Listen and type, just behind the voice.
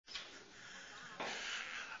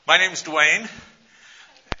My name's Dwayne,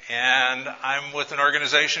 and I'm with an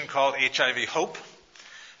organization called HIV Hope,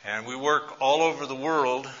 and we work all over the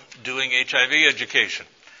world doing HIV education.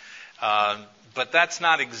 But that's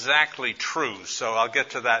not exactly true, so I'll get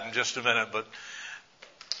to that in just a minute. But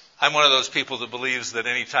I'm one of those people that believes that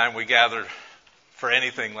any time we gather for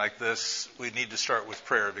anything like this, we need to start with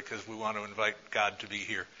prayer because we want to invite God to be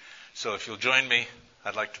here. So if you'll join me,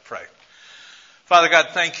 I'd like to pray. Father God,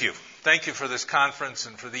 thank you. Thank you for this conference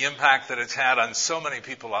and for the impact that it's had on so many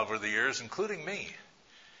people over the years, including me.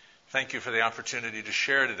 Thank you for the opportunity to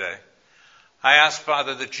share today. I ask,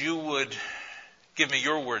 Father, that you would give me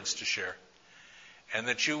your words to share and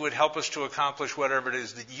that you would help us to accomplish whatever it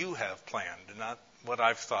is that you have planned, and not what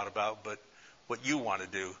I've thought about, but what you want to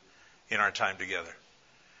do in our time together.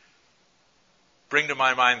 Bring to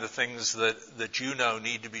my mind the things that you know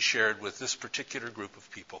need to be shared with this particular group of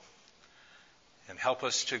people. And help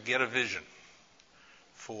us to get a vision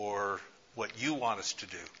for what you want us to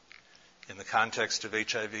do in the context of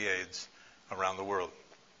HIV/AIDS around the world.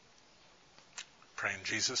 Pray in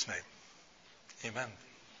Jesus' name. Amen.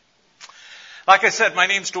 Like I said, my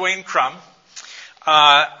name's Dwayne Crum.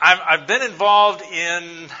 I've been involved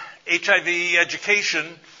in HIV education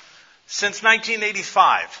since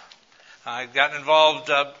 1985. I got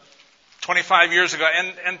involved 25 years ago.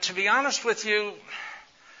 And to be honest with you,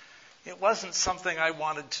 it wasn't something I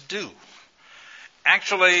wanted to do.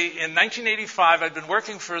 Actually, in 1985, I'd been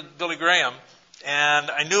working for Billy Graham, and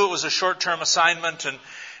I knew it was a short-term assignment, and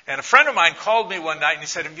a friend of mine called me one night, and he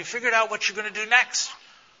said, "Have you figured out what you're going to do next?"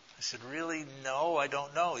 I said, "Really? No, I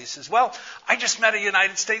don't know." He says, "Well, I just met a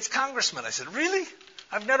United States congressman." I said, "Really?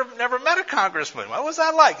 I've never met a congressman. What was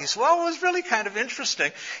that like?" He said, "Well, it was really kind of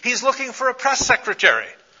interesting. He's looking for a press secretary."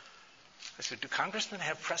 I said, "Do congressmen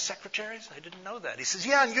have press secretaries? I didn't know that." He says,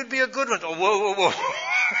 "Yeah, and you'd be a good one." Oh, whoa.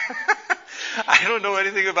 I don't know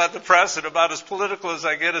anything about the press and about as political as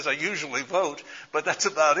I get as I usually vote, but that's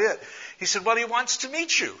about it. He said, "Well, he wants to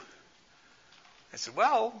meet you." I said,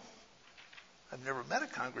 "Well, I've never met a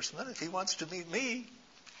congressman. If he wants to meet me,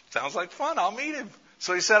 sounds like fun. I'll meet him."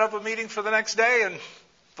 So he set up a meeting for the next day, and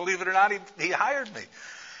believe it or not, he hired me.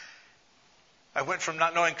 I went from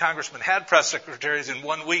not knowing congressmen had press secretaries. In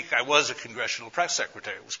 1 week, I was a congressional press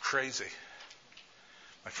secretary. It was crazy.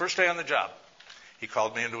 My first day on the job, he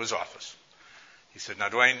called me into his office. He said, "Now,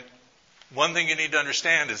 Dwayne, one thing you need to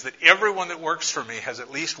understand is that everyone that works for me has at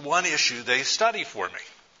least one issue they study for me."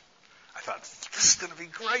 I thought, this is going to be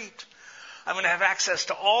great. I'm going to have access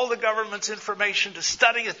to all the government's information to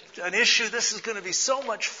study an issue. This is going to be so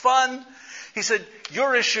much fun. He said,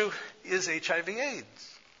 "Your issue is HIV/AIDS."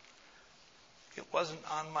 It wasn't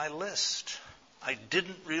on my list. I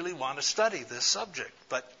didn't really want to study this subject,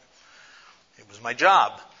 but it was my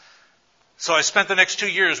job. So I spent the next 2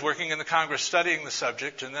 years working in the Congress studying the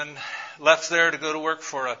subject, and then left there to go to work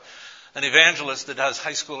for an evangelist that does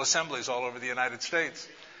high school assemblies all over the United States.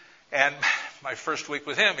 And my first week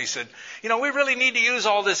with him, he said, "We really need to use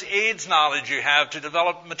all this AIDS knowledge you have to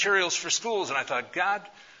develop materials for schools." And I thought, God,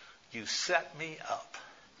 you set me up.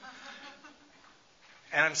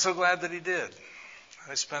 And I'm so glad that he did.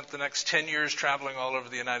 I spent the next 10 years traveling all over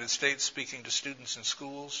the United States, speaking to students in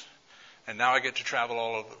schools. And now I get to travel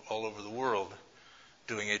all over the world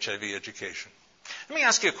doing HIV education. Let me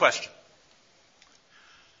ask you a question.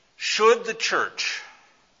 Should the church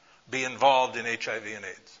be involved in HIV and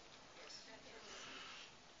AIDS?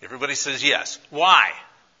 Everybody says yes. Why?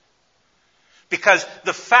 Because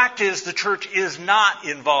the fact is the church is not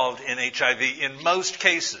involved in HIV in most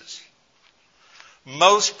cases.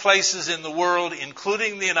 Most places in the world,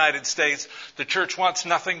 including the United States, the church wants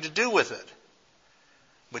nothing to do with it.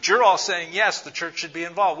 But you're all saying, yes, the church should be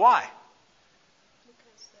involved. Why?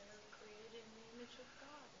 Because they're created in the image of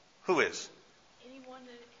God. Who is? Anyone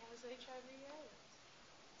that has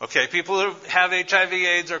HIV/AIDS. Okay, people who have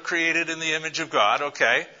HIV/AIDS are created in the image of God.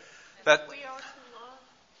 Okay. That we are to love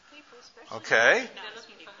people, especially. Okay. They're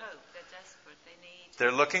looking for hope. They're desperate.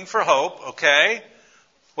 They're looking for hope. Okay.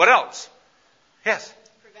 What else? Yes.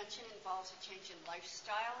 Prevention involves a change in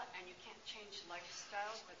lifestyle, and you can't change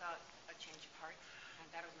lifestyle without a change of heart,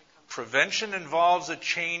 and that only comes. Prevention involves a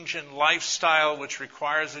change in lifestyle, which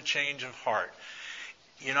requires a change of heart.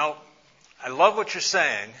 I love what you're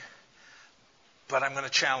saying, but I'm going to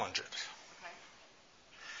challenge it. Okay.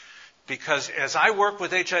 Because as I work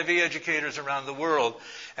with HIV educators around the world,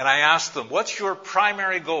 and I ask them, what's your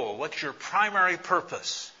primary goal? What's your primary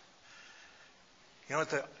purpose? You know what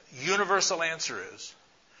the universal answer is?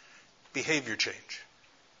 Behavior change.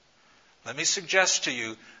 Let me suggest to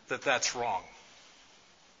you that that's wrong.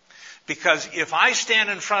 Because if I stand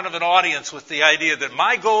in front of an audience with the idea that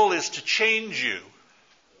my goal is to change you,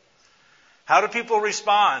 How do people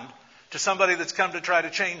respond to somebody that's come to try to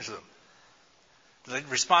change them? Do they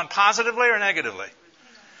respond positively or negatively?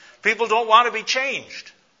 People don't want to be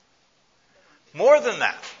changed. More than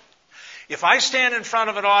that. If I stand in front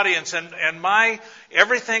of an audience and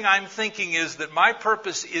everything I'm thinking is that my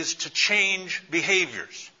purpose is to change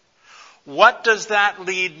behaviors, what does that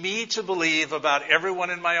lead me to believe about everyone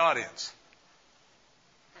in my audience?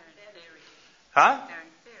 Huh?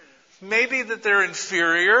 Maybe that they're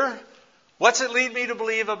inferior. What's it lead me to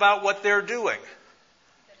believe about what they're doing?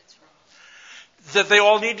 That it's wrong. That they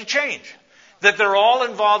all need to change. That they're all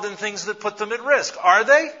involved in things that put them at risk. Are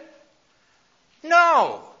they?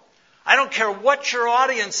 No. I don't care what your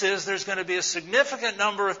audience is, there's going to be a significant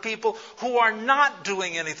number of people who are not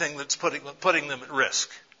doing anything that's putting them at risk.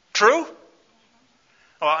 True?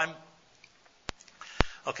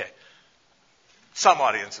 Okay. Some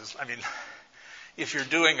audiences. I mean, if you're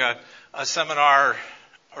doing a seminar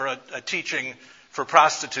or a teaching for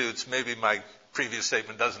prostitutes, maybe my previous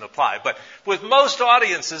statement doesn't apply. But with most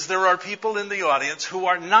audiences, there are people in the audience who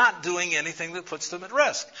are not doing anything that puts them at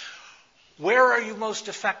risk. Where are you most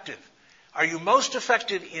effective? Are you most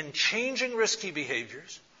effective in changing risky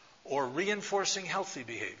behaviors or reinforcing healthy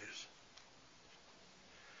behaviors?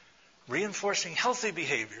 Reinforcing healthy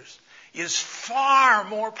behaviors is far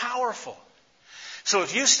more powerful. So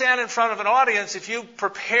if you stand in front of an audience, if you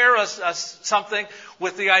prepare something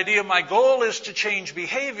with the idea, my goal is to change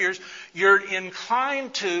behaviors, you're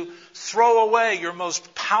inclined to throw away your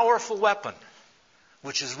most powerful weapon,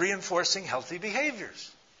 which is reinforcing healthy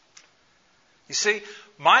behaviors. You see,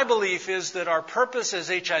 my belief is that our purpose as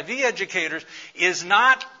HIV educators is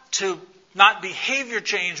not behavior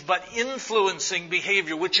change, but influencing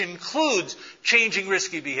behavior, which includes changing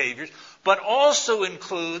risky behaviors, but also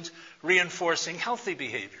includes reinforcing healthy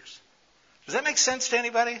behaviors. Does that make sense to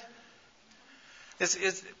anybody?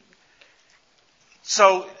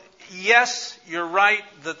 So, yes, you're right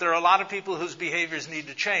that there are a lot of people whose behaviors need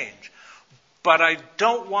to change. But I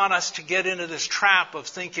don't want us to get into this trap of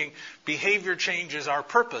thinking behavior change is our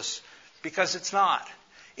purpose, because it's not.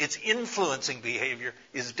 It's influencing behavior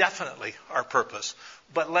is definitely our purpose.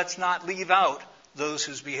 But let's not leave out those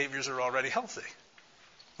whose behaviors are already healthy.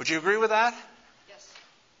 Would you agree with that? Yes.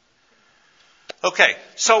 Okay,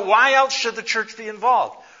 so why else should the church be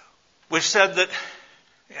involved? We've said that,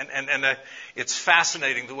 and it's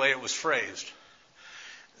fascinating the way it was phrased.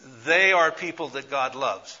 They are people that God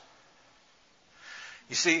loves.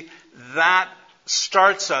 You see, that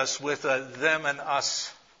starts us with a them and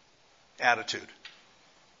us attitude.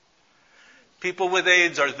 People with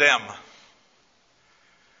AIDS are them.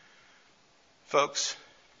 Folks,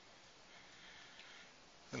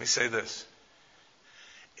 let me say this.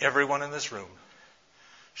 Everyone in this room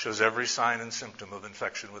shows every sign and symptom of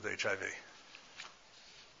infection with HIV.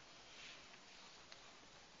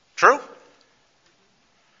 True?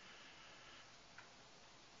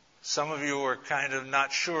 Some of you are kind of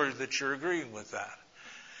not sure that you're agreeing with that.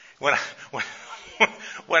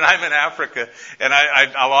 When I'm in Africa, and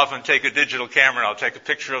I'll often take a digital camera, I'll take a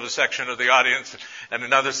picture of a section of the audience and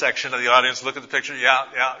another section of the audience, look at the picture, yeah,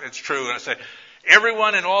 it's true. And I say,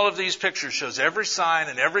 everyone in all of these pictures shows every sign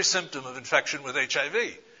and every symptom of infection with HIV.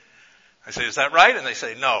 I say, is that right? And they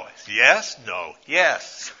say, no. Yes, no,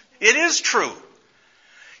 yes. It is true.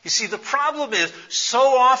 You see, the problem is,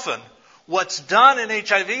 so often, what's done in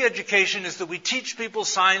HIV education is that we teach people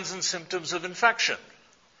signs and symptoms of infection.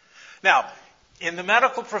 Now, in the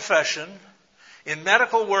medical profession, in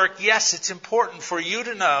medical work, yes, it's important for you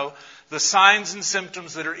to know the signs and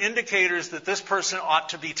symptoms that are indicators that this person ought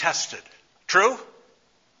to be tested. True?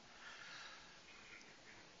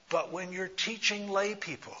 But when you're teaching lay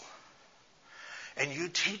people, and you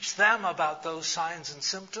teach them about those signs and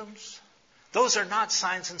symptoms, those are not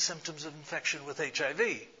signs and symptoms of infection with HIV.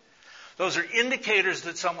 Those are indicators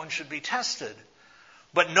that someone should be tested.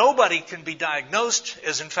 But nobody can be diagnosed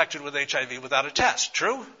as infected with HIV without a test.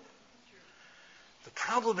 True? The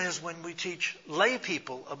problem is when we teach lay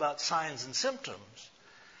people about signs and symptoms,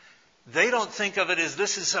 they don't think of it as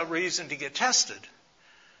this is a reason to get tested.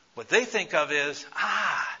 What they think of is,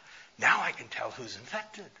 now I can tell who's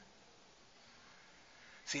infected.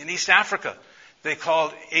 See, in East Africa, they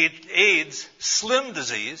called AIDS slim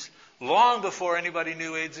disease long before anybody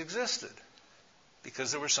knew AIDS existed,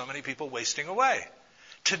 because there were so many people wasting away.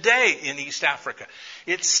 Today in East Africa,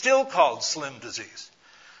 it's still called slim disease.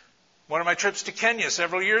 One of my trips to Kenya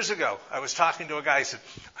several years ago, I was talking to a guy who said,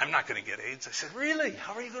 I'm not going to get AIDS. I said, really?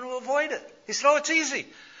 How are you going to avoid it? He said, it's easy.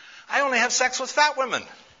 I only have sex with fat women.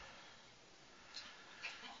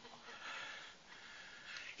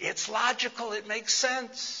 It's logical. It makes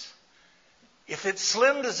sense. If it's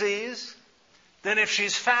slim disease, then if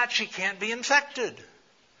she's fat, she can't be infected.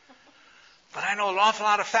 But I know an awful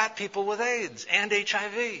lot of fat people with AIDS and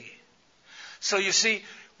HIV. So you see,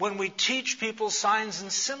 when we teach people signs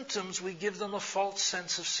and symptoms, we give them a false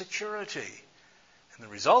sense of security. And the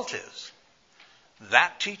result is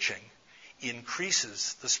that teaching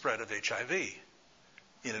increases the spread of HIV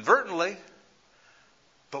inadvertently.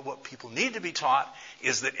 But what people need to be taught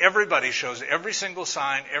is that everybody shows every single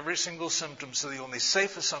sign, every single symptom, so the only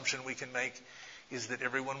safe assumption we can make is that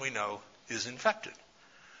everyone we know is infected.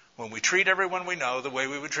 When we treat everyone we know the way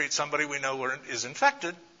we would treat somebody we know is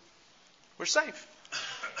infected, we're safe.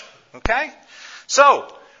 Okay? So,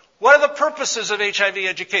 what are the purposes of HIV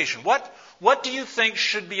education? What do you think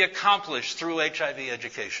should be accomplished through HIV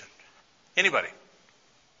education? Anybody?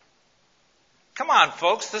 Come on,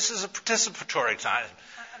 folks. This is a participatory time.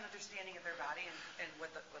 An understanding of their body and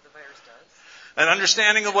what the virus does. An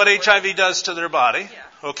understanding of what HIV does to their body.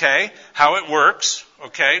 Yeah. Okay. How it works.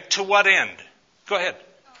 Okay. To what end? Go ahead.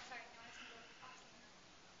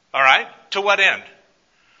 All right. To what end?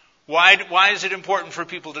 Why is it important for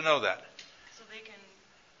people to know that? So they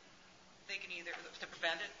can either to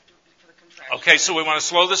prevent it for the contraction. Okay, so we want to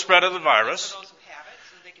slow the spread of the virus. For those who have it,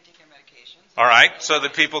 so they can take their medications. All right, so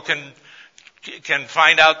that people can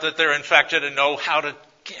find out that they're infected and know how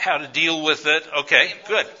to deal with it. Okay,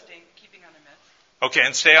 good. Keeping on their meds. Okay,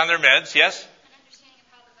 and stay on their meds. Yes. An understanding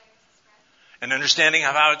of how the virus is spread. An understanding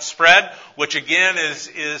of how it's spread, which again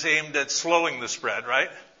is aimed at slowing the spread, right?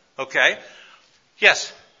 Okay.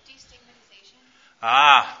 Yes.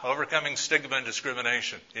 Destigmatization. Overcoming stigma and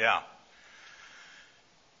discrimination. Yeah.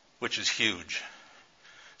 Which is huge.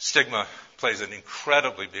 Stigma plays an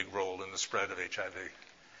incredibly big role in the spread of HIV.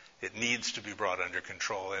 It needs to be brought under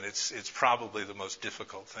control, and it's probably the most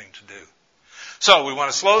difficult thing to do. So we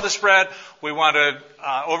want to slow the spread. We want to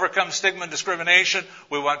overcome stigma and discrimination.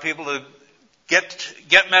 We want people to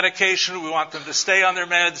get medication. We want them to stay on their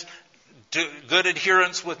meds, do good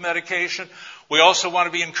adherence with medication. We also want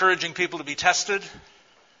to be encouraging people to be tested.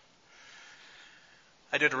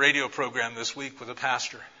 I did a radio program this week with a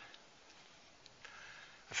pastor.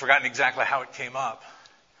 I've forgotten exactly how it came up,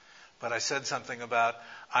 but I said something about,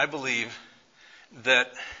 I believe that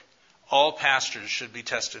all pastors should be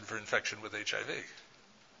tested for infection with HIV.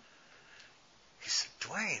 He said,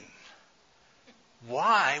 Dwayne,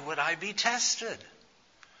 why would I be tested?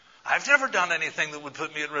 I've never done anything that would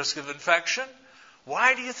put me at risk of infection.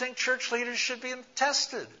 Why do you think church leaders should be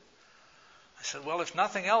tested? I said, well, if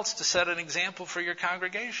nothing else, to set an example for your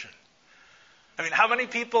congregation. I mean, how many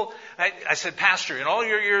people, I said, Pastor, in all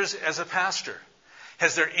your years as a pastor,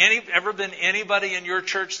 has there ever been anybody in your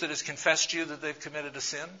church that has confessed to you that they've committed a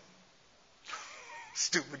sin?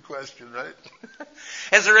 Stupid question, right?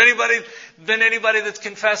 Has there been anybody that's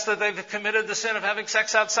confessed that they've committed the sin of having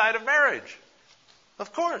sex outside of marriage?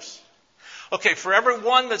 Of course. Okay, for every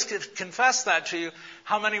one that's confessed that to you,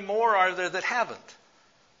 how many more are there that haven't?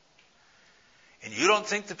 And you don't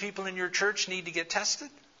think the people in your church need to get tested?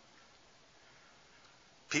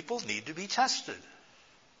 People need to be tested.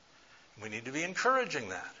 We need to be encouraging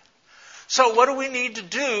that. So what do we need to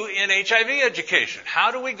do in HIV education?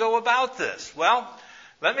 How do we go about this? Well,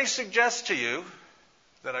 let me suggest to you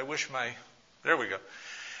that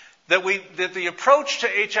that the approach to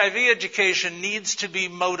HIV education needs to be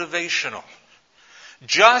motivational.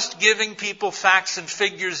 Just giving people facts and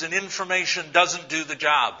figures and information doesn't do the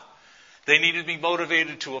job. They need to be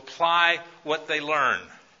motivated to apply what they learn.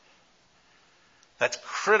 That's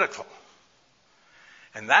critical.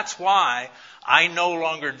 And that's why I no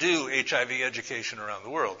longer do HIV education around the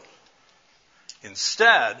world.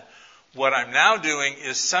 Instead, what I'm now doing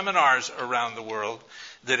is seminars around the world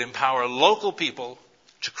that empower local people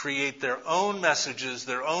to create their own messages,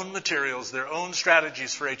 their own materials, their own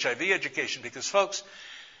strategies for HIV education. Because, folks,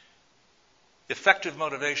 effective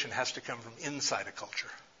motivation has to come from inside a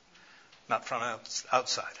culture, not from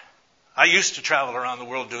outside. I used to travel around the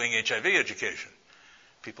world doing HIV education.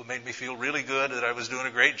 People made me feel really good that I was doing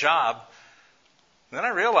a great job. And then I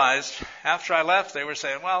realized, after I left, they were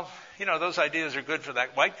saying, well, those ideas are good for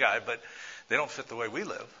that white guy, but they don't fit the way we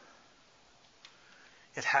live.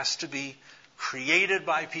 It has to be created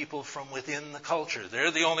by people from within the culture.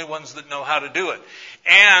 They're the only ones that know how to do it.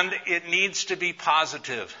 And it needs to be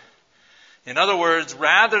positive. In other words,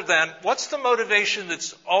 rather than, what's the motivation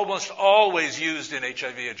that's almost always used in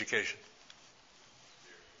HIV education?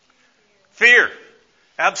 Fear.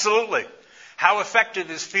 Absolutely. How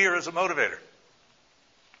effective is fear as a motivator?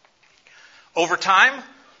 Over time,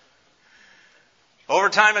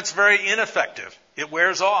 it's very ineffective. It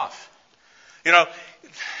wears off.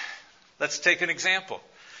 Let's take an example.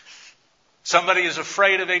 Somebody is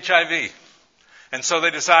afraid of HIV. And so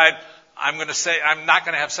they decide, I'm not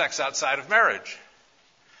going to have sex outside of marriage.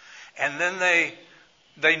 And then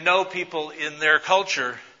they know people in their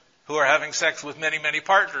culture who are having sex with many, many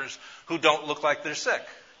partners who don't look like they're sick.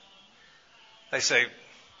 They say,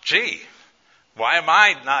 gee, why am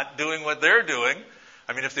I not doing what they're doing?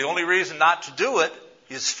 I mean, if the only reason not to do it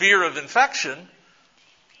is fear of infection,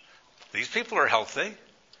 these people are healthy.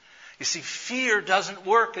 You see, fear doesn't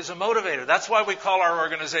work as a motivator. That's why we call our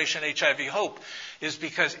organization HIV Hope, is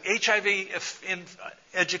because HIV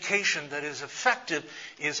education that is effective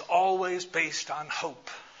is always based on hope.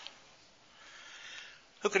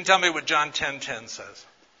 Who can tell me what John 10:10 says?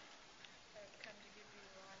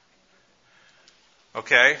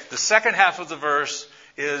 Okay, the second half of the verse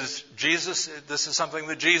is Jesus. This is something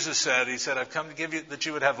that Jesus said. He said, I've come to give you that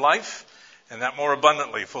you would have life, and that more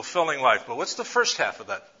abundantly, fulfilling life. But what's the first half of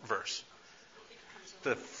that verse?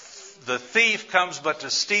 The thief comes but to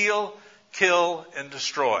steal, kill, and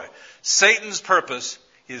destroy. Satan's purpose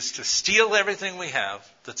is to steal everything we have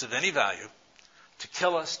that's of any value, to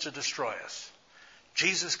kill us, to destroy us.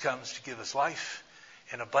 Jesus comes to give us life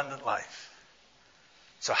and abundant life.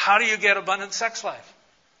 So how do you get abundant sex life?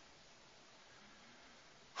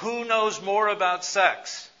 Who knows more about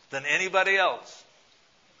sex than anybody else?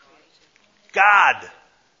 God.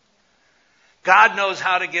 God knows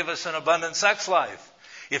how to give us an abundant sex life.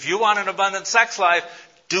 If you want an abundant sex life,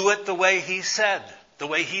 do it the way He said, the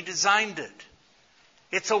way He designed it.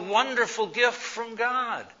 It's a wonderful gift from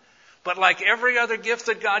God. But like every other gift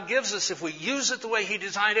that God gives us, if we use it the way He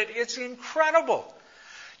designed it, it's incredible.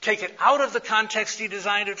 Take it out of the context He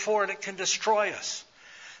designed it for, and it can destroy us.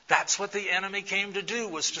 That's what the enemy came to do,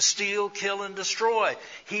 was to steal, kill, and destroy.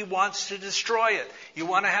 He wants to destroy it. You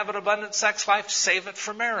want to have an abundant sex life? Save it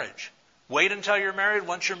for marriage. Wait until you're married.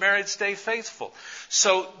 Once you're married, stay faithful.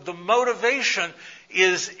 So the motivation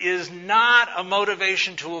is not a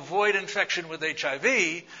motivation to avoid infection with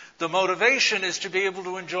HIV. The motivation is to be able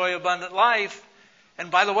to enjoy abundant life. And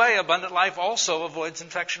by the way, abundant life also avoids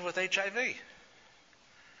infection with HIV.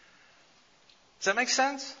 Does that make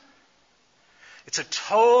sense? It's a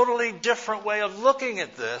totally different way of looking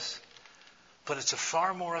at this, but it's a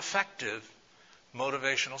far more effective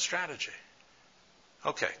motivational strategy.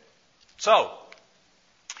 Okay. So,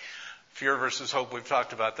 fear versus hope, we've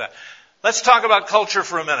talked about that. Let's talk about culture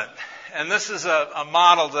for a minute. And this is a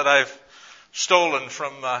model that I've stolen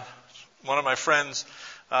from one of my friends,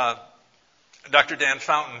 Dr. Dan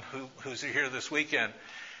Fountain, who's here this weekend.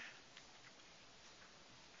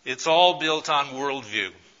 It's all built on worldview.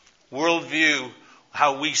 Worldview,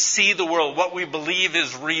 how we see the world, what we believe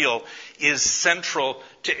is real, is central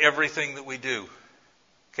to everything that we do.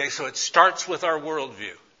 Okay, so it starts with our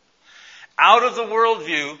worldview. Out of the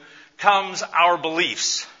worldview comes our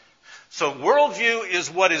beliefs. So worldview is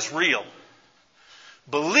what is real.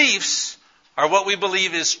 Beliefs are what we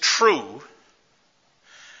believe is true.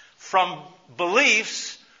 From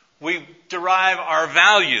beliefs, we derive our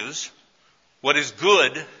values, what is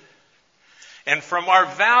good. And from our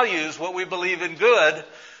values, what we believe in good,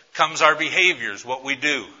 comes our behaviors, what we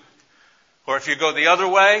do. Or if you go the other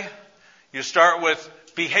way, you start with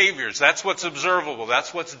behaviors. That's what's observable.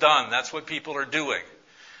 That's what's done. That's what people are doing.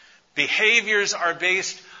 Behaviors are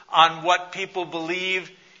based on what people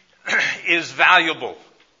believe is valuable,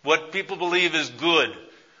 what people believe is good,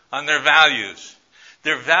 on their values.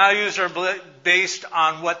 Their values are based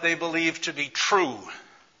on what they believe to be true.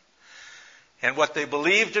 And what they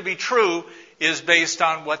believe to be true is based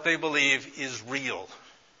on what they believe is real.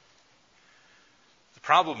 The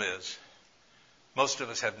problem is, most of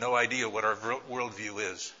us have no idea what our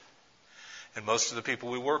worldview is. And most of the people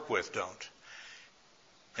we work with don't.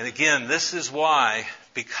 And again, this is why,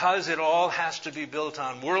 because it all has to be built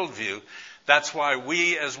on worldview, that's why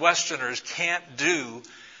we as Westerners can't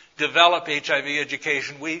develop HIV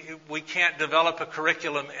education. We can't develop a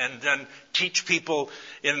curriculum and then teach people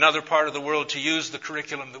in another part of the world to use the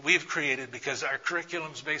curriculum that we've created, because our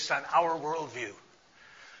curriculum is based on our worldview,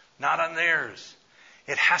 not on theirs.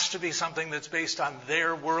 It has to be something that's based on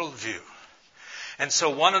their worldview. And so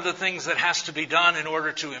one of the things that has to be done in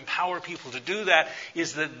order to empower people to do that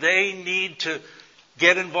is that they need to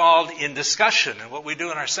get involved in discussion. And what we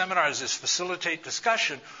do in our seminars is facilitate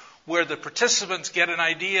discussion where the participants get an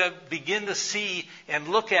idea, begin to see and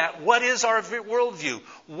look at what is our worldview?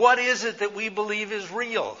 What is it that we believe is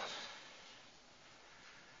real?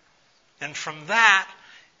 And from that,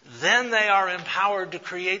 then they are empowered to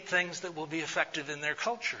create things that will be effective in their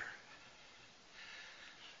culture.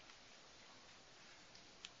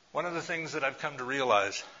 One of the things that I've come to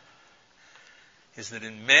realize is that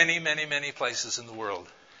in many, many, many places in the world,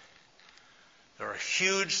 There are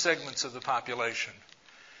huge segments of the population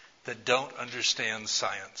that don't understand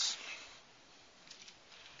science.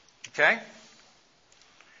 Okay?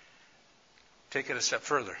 Take it a step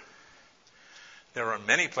further. There are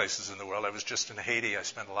many places in the world, I was just in Haiti, I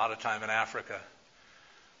spent a lot of time in Africa,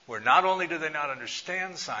 where not only do they not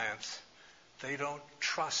understand science, they don't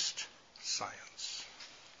trust science.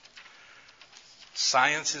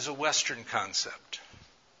 Science is a Western concept.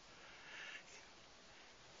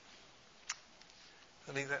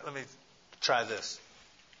 Let me try this.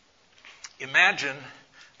 Imagine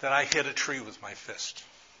that I hit a tree with my fist.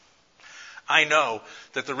 I know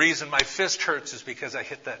that the reason my fist hurts is because I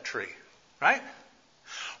hit that tree, right?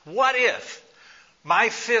 What if my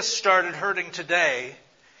fist started hurting today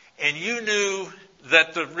and you knew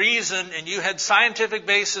that the reason, and you had scientific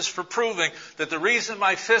basis for proving that the reason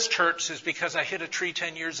my fist hurts is because I hit a tree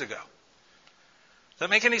 10 years ago? Does that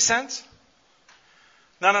make any sense?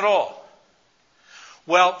 None at all.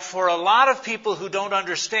 Well, for a lot of people who don't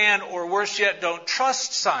understand, or worse yet, don't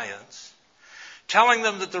trust science, telling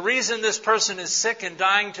them that the reason this person is sick and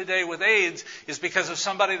dying today with AIDS is because of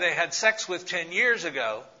somebody they had sex with 10 years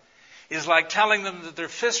ago is like telling them that their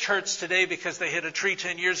fist hurts today because they hit a tree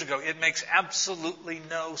 10 years ago. It makes absolutely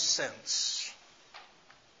no sense.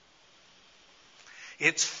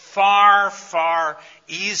 It's far, far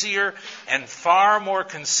easier and far more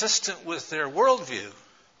consistent with their worldview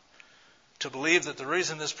to believe that the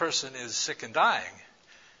reason this person is sick and dying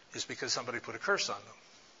is because somebody put a curse on them.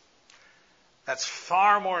 That's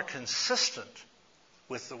far more consistent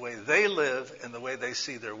with the way they live and the way they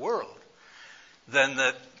see their world than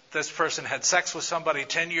that this person had sex with somebody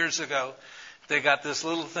 10 years ago. They got this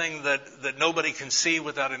little thing that nobody can see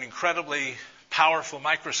without an incredibly powerful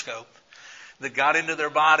microscope that got into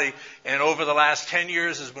their body and over the last 10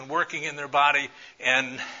 years has been working in their body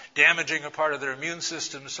and damaging a part of their immune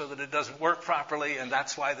system so that it doesn't work properly, and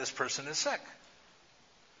that's why this person is sick.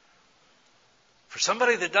 For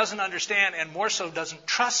somebody that doesn't understand and more so doesn't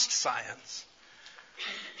trust science,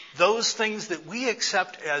 those things that we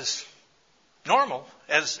accept as normal,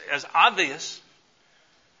 as obvious,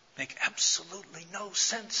 make absolutely no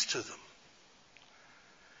sense to them.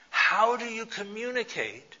 How do you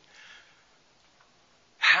communicate?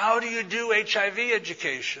 How do you do HIV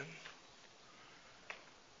education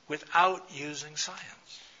without using science?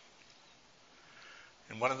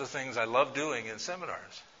 And one of the things I love doing in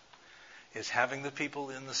seminars is having the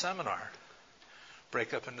people in the seminar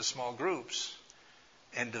break up into small groups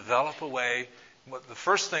and develop a way. The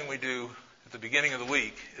first thing we do at the beginning of the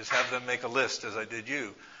week is have them make a list, as I did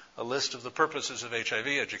you, a list of the purposes of HIV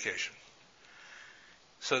education.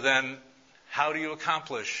 So then, how do you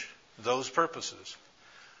accomplish those purposes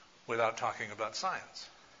without talking about science?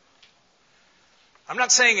 I'm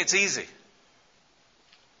not saying it's easy,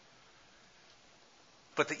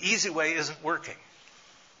 but the easy way isn't working.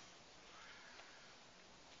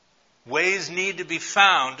 Ways need to be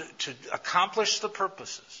found to accomplish the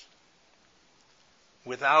purposes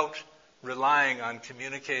without relying on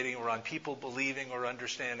communicating or on people believing or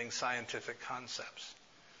understanding scientific concepts.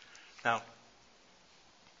 Now,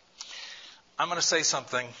 I'm going to say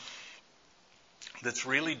something that's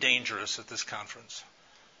really dangerous at this conference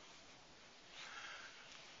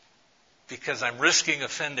because I'm risking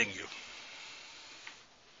offending you.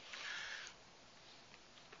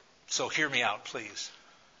 So hear me out, please.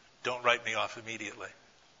 Don't write me off immediately.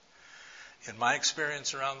 In my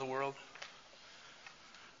experience around the world,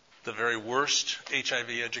 the very worst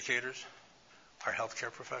HIV educators are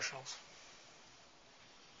healthcare professionals.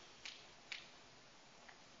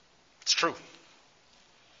 It's true.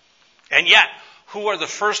 And yet, who are the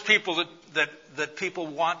first people that people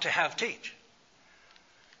want to have teach?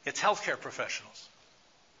 It's healthcare professionals.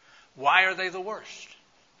 Why are they the worst?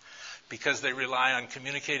 Because they rely on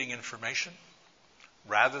communicating information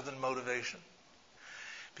rather than motivation.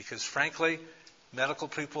 Because frankly, medical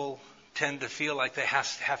people tend to feel like they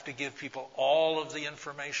have to give people all of the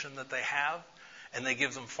information that they have, and they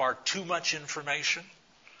give them far too much information,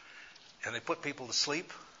 and they put people to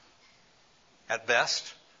sleep at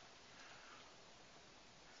best.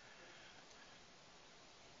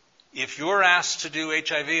 If you're asked to do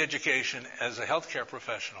HIV education as a healthcare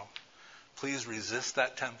professional, please resist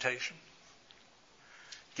that temptation.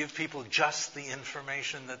 Give people just the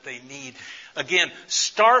information that they need. Again,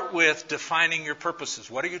 start with defining your purposes.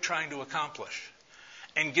 What are you trying to accomplish?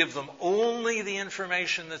 And give them only the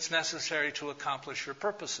information that's necessary to accomplish your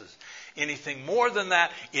purposes. Anything more than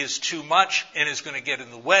that is too much and is going to get in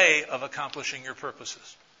the way of accomplishing your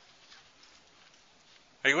purposes.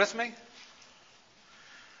 Are you with me?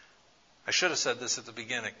 I should have said this at the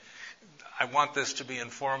beginning. I want this to be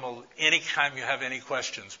informal. Anytime you have any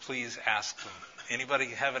questions, please ask them. Anybody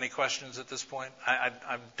have any questions at this point?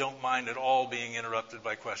 I don't mind at all being interrupted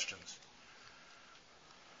by questions.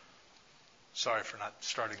 Sorry for not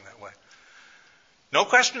starting that way. No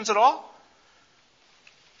questions at all?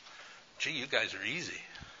 Gee, you guys are easy.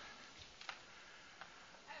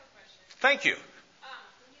 I have a question. Thank you.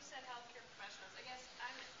 When you said healthcare professionals, I guess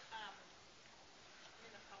I'm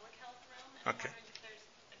in the public health realm, and Okay. I'm wondering if there's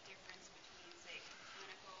a difference between, say,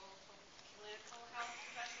 clinical health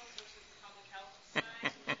professionals versus public health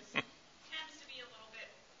side, which tends to be a little bit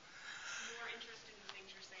more interested in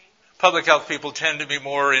things you're saying. Public health people tend to be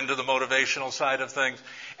more into the motivational side of things.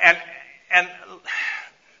 And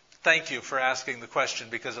thank you for asking the question,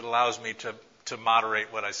 because it allows me to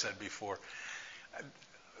moderate what I said before.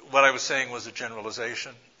 What I was saying was a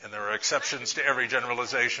generalization, and there are exceptions to every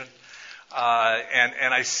generalization.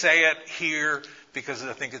 And I say it here because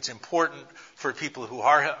I think it's important for people who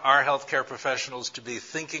are healthcare professionals to be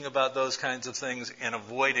thinking about those kinds of things and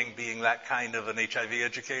avoiding being that kind of an HIV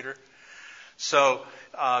educator. So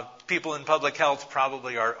people in public health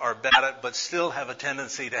probably are bad at it, but still have a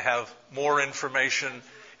tendency to have more information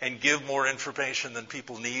and give more information than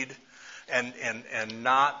people need, and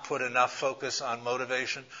not put enough focus on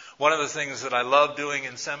motivation. One of the things that I love doing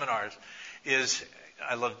in seminars is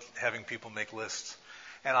I love having people make lists.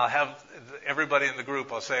 And I'll have everybody in the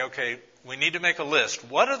group, I'll say, okay, we need to make a list.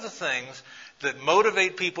 What are the things that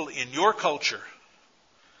motivate people in your culture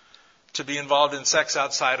to be involved in sex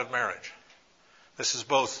outside of marriage? This is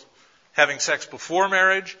both having sex before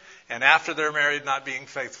marriage and after they're married not being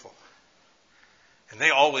faithful. And they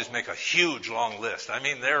always make a huge long list. I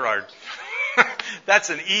mean, there are, that's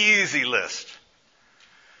an easy list.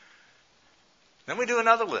 Then we do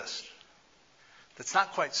another list that's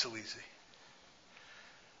not quite so easy.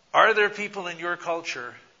 Are there people in your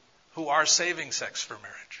culture who are saving sex for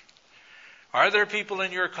marriage? Are there people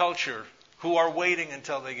in your culture who are waiting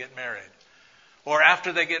until they get married? Or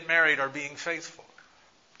after they get married are being faithful?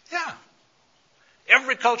 Yeah.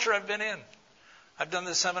 Every culture I've been in. I've done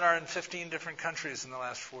this seminar in 15 different countries in the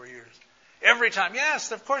last 4 years. Every time,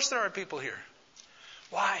 yes, of course there are people here.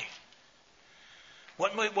 Why?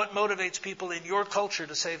 What motivates people in your culture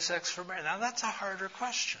to save sex for marriage? Now that's a harder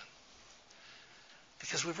question,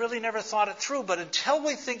 because we've really never thought it through. But until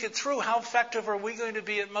we think it through, how effective are we going to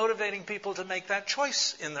be at motivating people to make that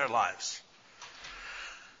choice in their lives?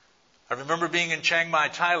 I remember being in Chiang Mai,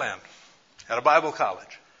 Thailand, at a Bible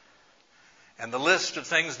college. And the list of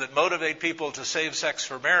things that motivate people to save sex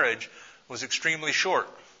for marriage was extremely short.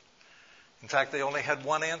 In fact, they only had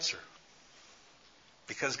one answer.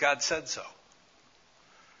 Because God said so.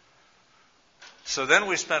 So then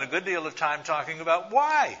we spent a good deal of time talking about,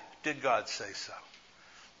 why did God say so?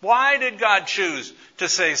 Why did God choose to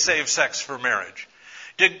say save sex for marriage?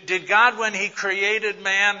 Did God, when He created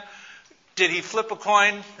man, did He flip a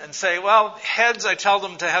coin and say, well, heads, I tell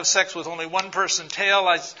them to have sex with only one person.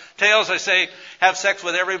 Tails, I say, have sex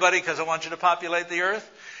with everybody because I want you to populate the earth?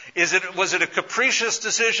 Was it a capricious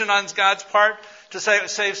decision on God's part to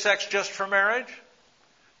save sex just for marriage?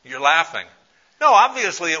 You're laughing. No,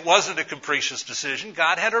 obviously it wasn't a capricious decision.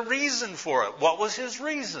 God had a reason for it. What was His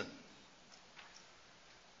reason?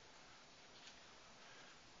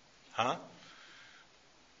 Huh?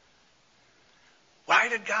 Why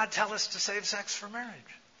did God tell us to save sex for marriage?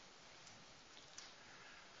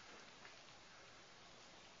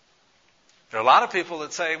 There are a lot of people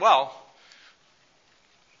that say, well,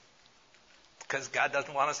 because God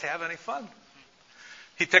doesn't want us to have any fun.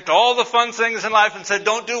 He picked all the fun things in life and said,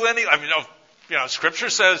 don't do any. I mean, Scripture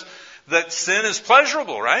says that sin is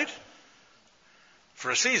pleasurable, right?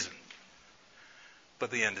 For a season. But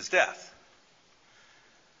the end is death.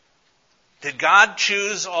 Did God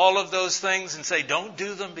choose all of those things and say, don't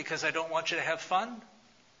do them because I don't want you to have fun?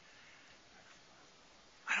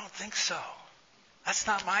 I don't think so. That's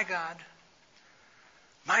not my God.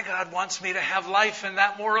 My God wants me to have life and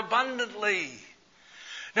that more abundantly.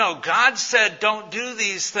 No, God said don't do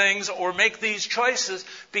these things or make these choices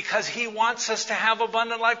because He wants us to have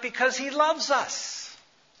abundant life, because He loves us.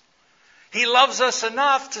 He loves us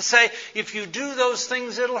enough to say, if you do those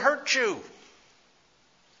things, it'll hurt you.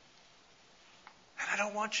 And I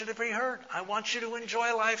don't want you to be hurt. I want you to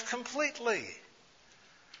enjoy life completely.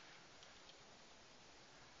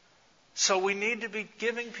 So we need to be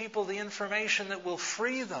giving people the information that will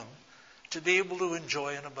free them to be able to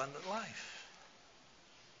enjoy an abundant life.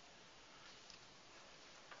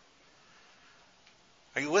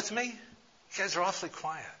 Are you with me? You guys are awfully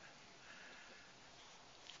quiet.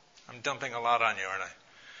 I'm dumping a lot on you, aren't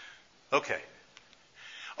I? Okay.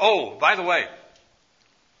 Oh, by the way,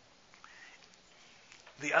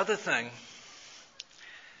 The other thing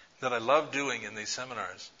that I love doing in these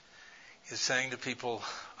seminars is saying to people,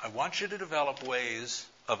 I want you to develop ways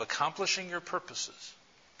of accomplishing your purposes,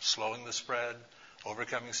 slowing the spread,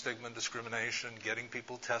 overcoming stigma and discrimination, getting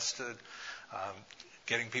people tested,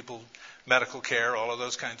 getting people medical care, all of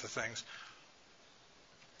those kinds of things,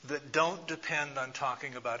 that don't depend on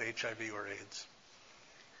talking about HIV or AIDS.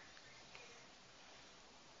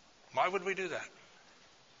 Why would we do that?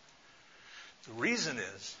 The reason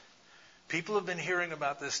is people have been hearing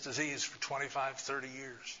about this disease for 25, 30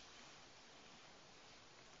 years.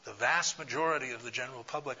 The vast majority of the general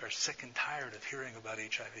public are sick and tired of hearing about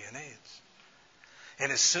HIV and AIDS.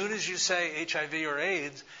 And as soon as you say HIV or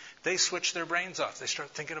AIDS, they switch their brains off. They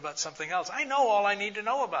start thinking about something else. I know all I need to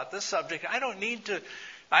know about this subject. I don't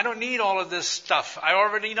need all of this stuff. I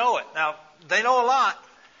already know it. Now, they know a lot,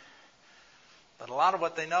 but a lot of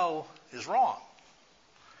what they know is wrong.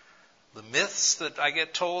 The myths that I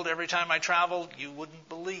get told every time I travel, you wouldn't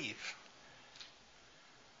believe.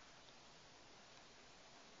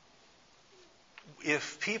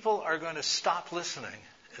 If people are going to stop listening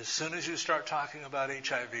as soon as you start talking about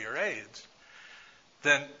HIV or AIDS,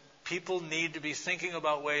 then people need to be thinking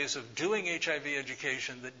about ways of doing HIV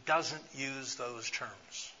education that doesn't use those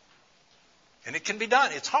terms. And it can be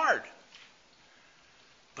done. It's hard.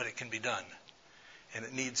 But it can be done. And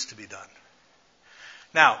it needs to be done.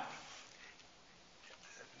 Now,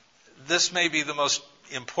 this may be the most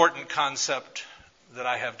important concept that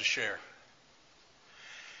I have to share.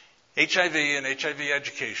 HIV and HIV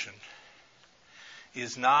education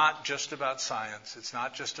is not just about science. It's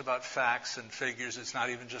not just about facts and figures. It's not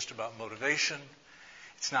even just about motivation.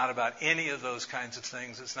 It's not about any of those kinds of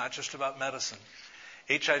things. It's not just about medicine.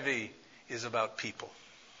 HIV is about people.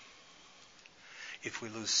 If we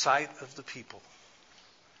lose sight of the people,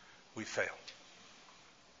 we fail.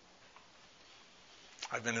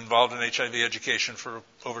 I've been involved in HIV education for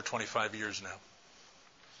over 25 years now.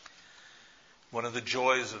 One of the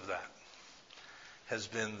joys of that has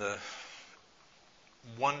been the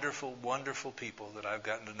wonderful, wonderful people that I've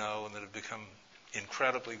gotten to know and that have become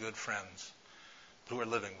incredibly good friends who are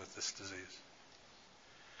living with this disease.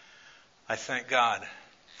 I thank God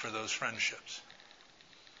for those friendships.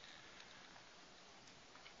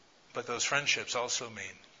 But those friendships also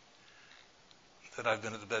mean that I've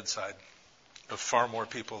been at the bedside of far more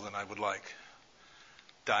people than I would like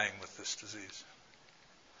dying with this disease.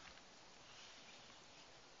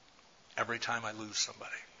 Every time I lose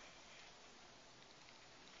somebody,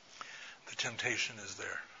 the temptation is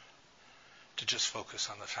there to just focus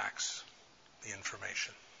on the facts, the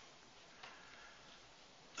information.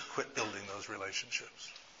 Quit building those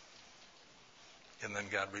relationships. And then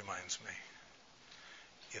God reminds me,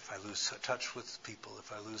 if I lose touch with people,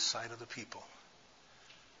 if I lose sight of the people,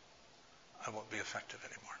 I won't be effective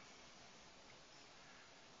anymore.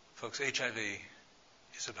 Folks, HIV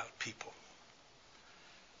is about people.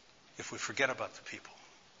 If we forget about the people,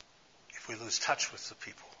 if we lose touch with the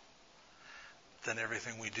people, then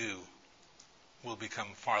everything we do will become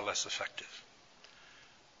far less effective.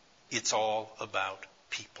 It's all about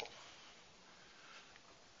people.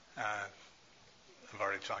 I've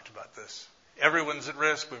already talked about this. Everyone's at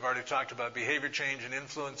risk. We've already talked about behavior change and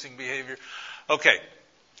influencing behavior. Okay,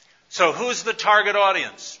 so who's the target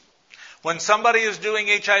audience? When somebody is doing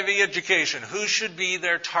HIV education, who should be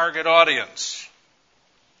their target audience?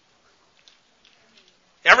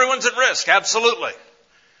 Everyone's at risk, absolutely.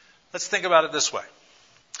 Let's think about it this way.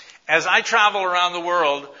 As I travel around the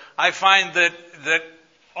world, I find that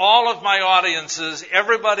all of my audiences,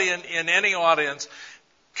 everybody in any audience,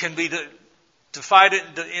 can be divided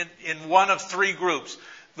in one of three groups.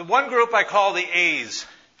 The one group I call the A's.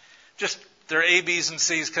 They're A, B's, and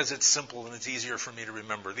C's because it's simple and it's easier for me to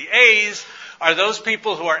remember. The A's are those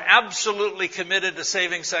people who are absolutely committed to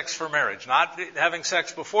saving sex for marriage. Not having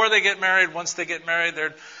sex before they get married. Once they get married,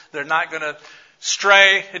 they're not going to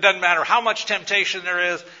stray. It doesn't matter how much temptation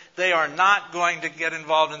there is. They are not going to get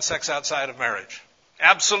involved in sex outside of marriage.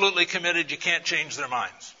 Absolutely committed. You can't change their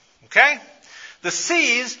minds. Okay? The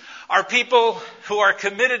C's are people who are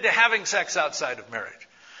committed to having sex outside of marriage.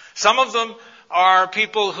 Some of them are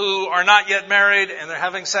people who are not yet married and they're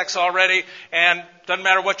having sex already, and doesn't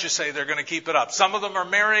matter what you say, they're going to keep it up. Some of them are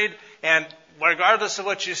married, and regardless of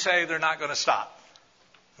what you say, they're not going to stop.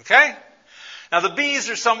 Okay? Now the B's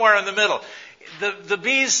are somewhere in the middle. The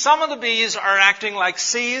B's, some of the B's are acting like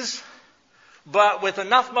C's, but with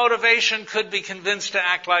enough motivation could be convinced to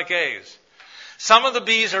act like A's. Some of the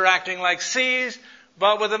B's are acting like C's,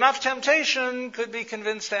 but with enough temptation could be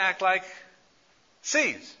convinced to act like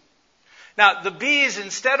C's. Now, the B's,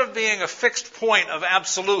 instead of being a fixed point of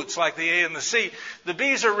absolutes like the A and the C, the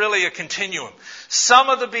B's are really a continuum. Some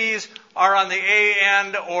of the B's are on the A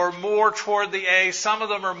end or more toward the A. Some of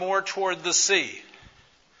them are more toward the C.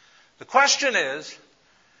 The question is,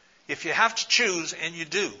 if you have to choose, and you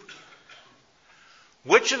do,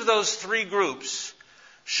 which of those three groups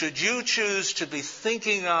should you choose to be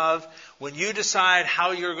thinking of when you decide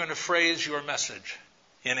how you're going to phrase your message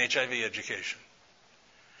in HIV education?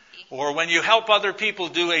 Or when you help other people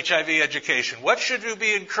do HIV education, what should you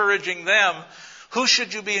be encouraging them? Who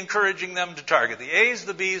should you be encouraging them to target? The A's,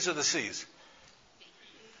 the B's, or the C's?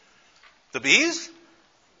 The B's?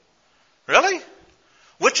 Really?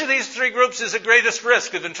 Which of these three groups is at greatest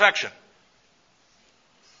risk of infection?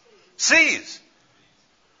 C's.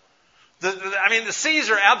 The C's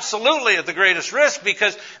are absolutely at the greatest risk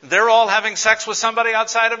because they're all having sex with somebody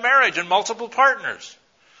outside of marriage and multiple partners.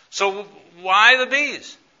 So why the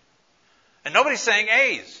B's? And nobody's saying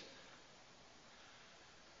A's.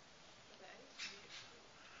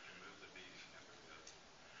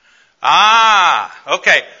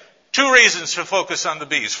 Okay. Two reasons to focus on the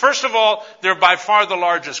B's. First of all, they're by far the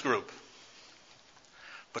largest group.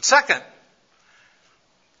 But second,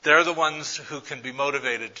 they're the ones who can be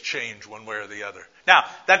motivated to change one way or the other. Now,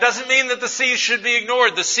 that doesn't mean that the C's should be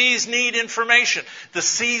ignored. The C's need information. The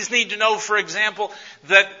C's need to know, for example,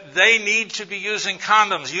 that they need to be using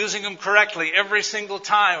condoms, using them correctly every single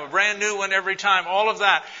time, a brand new one every time, all of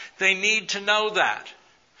that. They need to know that.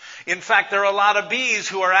 In fact, there are a lot of B's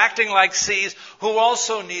who are acting like C's who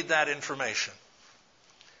also need that information.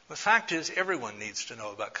 The fact is, everyone needs to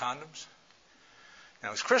know about condoms.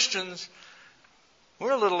 Now, as Christians,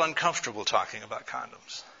 we're a little uncomfortable talking about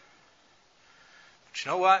condoms. But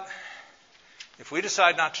you know what? If we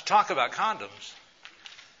decide not to talk about condoms,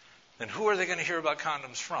 then who are they going to hear about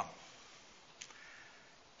condoms from?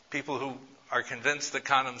 People who are convinced that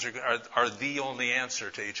condoms are the only answer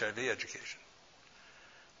to HIV education.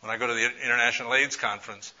 When I go to the International AIDS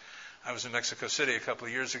Conference, I was in Mexico City a couple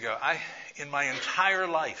of years ago. In my entire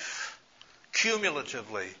life,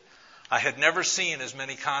 cumulatively, I had never seen as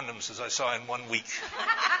many condoms as I saw in 1 week.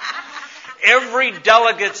 Every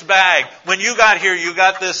delegate's bag. When you got here, you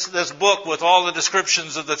got this book with all the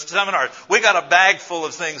descriptions of the seminars. We got a bag full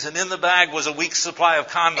of things, and in the bag was a week's supply of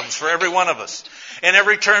condoms for every one of us. And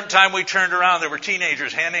every time we turned around, there were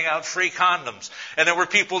teenagers handing out free condoms. And there were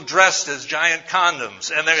people dressed as giant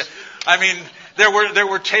condoms. And there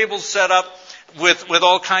were tables set up with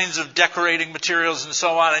all kinds of decorating materials and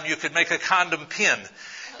so on, and you could make a condom pin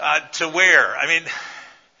to wear.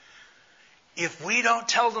 If we don't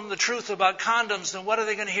tell them the truth about condoms, then what are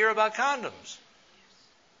they going to hear about condoms?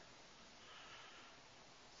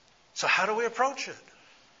 So how do we approach it?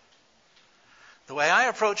 The way I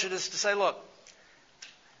approach it is to say, look,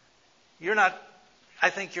 I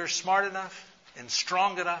think you're smart enough and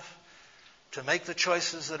strong enough to make the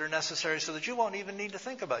choices that are necessary so that you won't even need to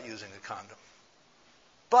think about using a condom.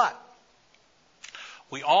 But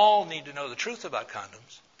we all need to know the truth about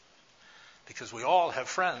condoms because we all have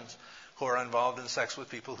friends who are involved in sex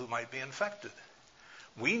with people who might be infected.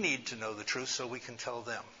 We need to know the truth so we can tell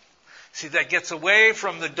them. See, that gets away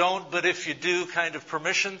from the don't but if you do kind of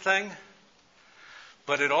permission thing,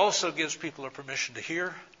 but it also gives people a permission to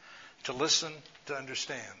hear, to listen, to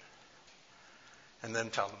understand, and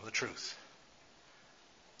then tell them the truth.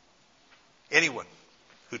 Anyone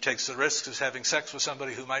who takes the risks of having sex with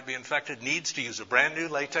somebody who might be infected needs to use a brand new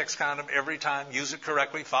latex condom every time, use it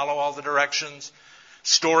correctly, follow all the directions,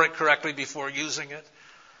 store it correctly before using it.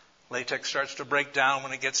 Latex starts to break down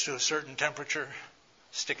when it gets to a certain temperature.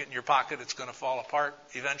 Stick it in your pocket, it's going to fall apart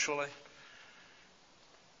eventually.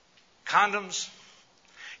 Condoms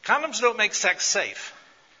don't make sex safe.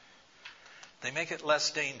 They make it less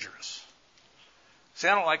dangerous. See,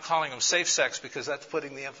 I don't like calling them safe sex because that's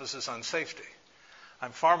putting the emphasis on safety.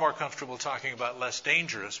 I'm far more comfortable talking about less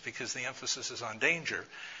dangerous because the emphasis is on danger,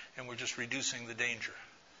 and we're just reducing the danger.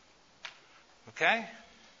 Okay?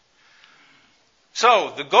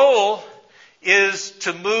 So, the goal is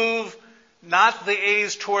to move not the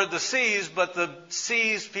A's toward the C's, but the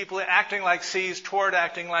C's, people acting like C's, toward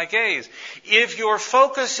acting like A's. If your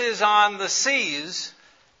focus is on the C's,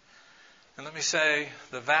 and let me say,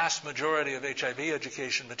 the vast majority of HIV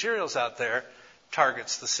education materials out there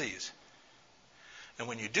targets the C's. And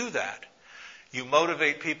when you do that, you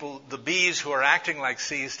motivate people, the B's who are acting like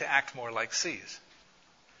C's, to act more like C's.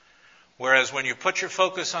 Whereas when you put your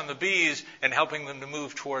focus on the B's and helping them to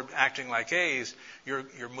move toward acting like A's,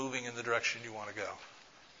 you're moving in the direction you want to go.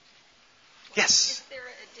 Yes? Is there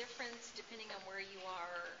a difference depending on where you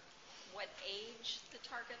are, what age the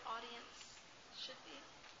target audience should be?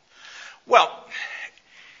 Well,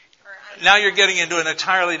 Or I now you're getting into an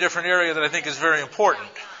entirely different area that I think is very important.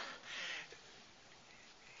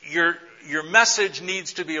 Your message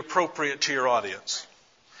needs to be appropriate to your audience.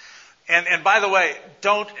 And by the way,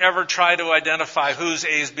 don't ever try to identify who's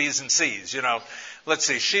A's, B's, and C's. You know, let's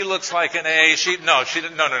see. She looks like an A. No, she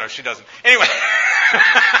doesn't. Anyway,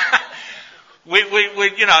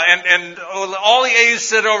 and all the A's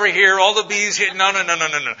sit over here, all the B's here. No.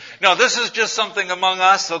 No, this is just something among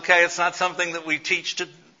us. Okay, it's not something that we teach to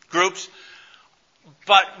groups.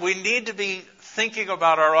 But we need to be thinking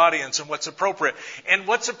about our audience and what's appropriate. And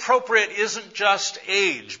what's appropriate isn't just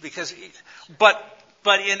age,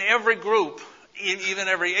 but in every group, even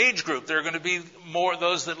every age group, there are going to be more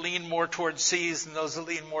those that lean more toward C's and those that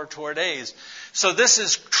lean more toward A's. So this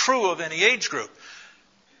is true of any age group.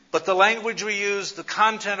 But the language we use, the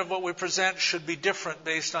content of what we present should be different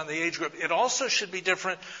based on the age group. It also should be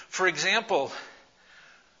different. For example,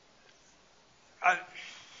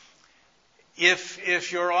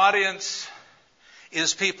 if your audience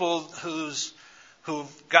is people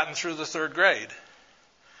who've gotten through the third grade,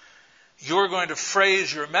 you're going to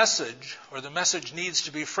phrase your message, or the message needs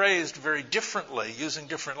to be phrased very differently, using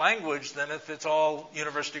different language than if it's all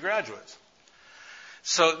university graduates.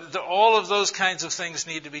 So all of those kinds of things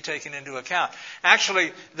need to be taken into account.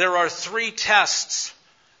 Actually, there are 3 tests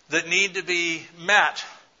that need to be met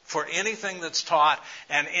for anything that's taught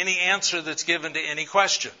and any answer that's given to any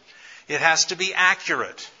question. It has to be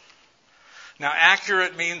accurate. Now,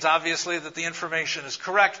 accurate means, obviously, that the information is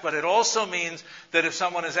correct, but it also means that if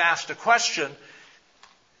someone is asked a question,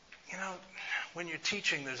 when you're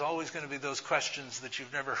teaching, there's always going to be those questions that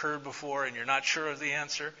you've never heard before and you're not sure of the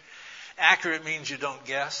answer. Accurate means you don't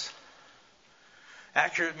guess.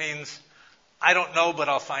 Accurate means, I don't know, but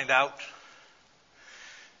I'll find out.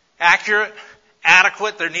 Accurate,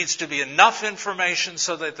 adequate, there needs to be enough information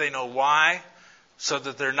so that they know why, so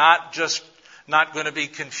that they're not going to be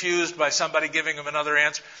confused by somebody giving them another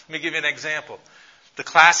answer. Let me give you an example. The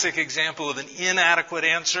classic example of an inadequate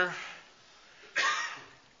answer.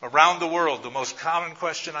 Around the world, the most common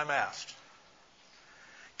question I'm asked.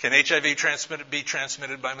 Can HIV be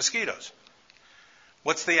transmitted by mosquitoes?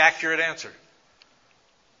 What's the accurate answer?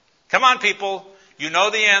 Come on, people. You know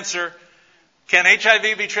the answer. Can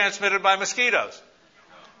HIV be transmitted by mosquitoes?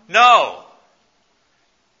 No.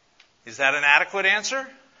 Is that an adequate answer?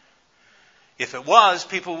 If it was,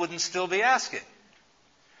 people wouldn't still be asking.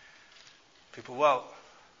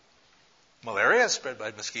 Malaria is spread by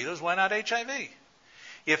mosquitoes. Why not HIV?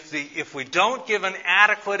 If we don't give an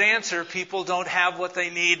adequate answer, people don't have what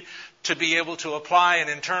they need to be able to apply and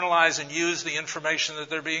internalize and use the information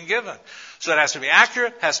that they're being given. So it has to be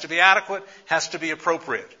accurate, has to be adequate, has to be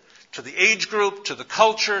appropriate to the age group, to the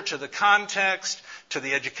culture, to the context, to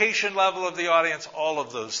the education level of the audience, all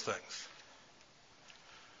of those things.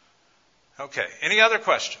 Okay, any other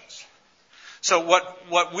questions? So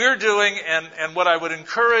what we're doing and what I would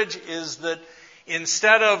encourage is that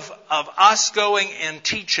instead of us going and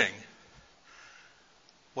teaching,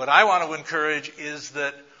 what I want to encourage is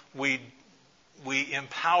that we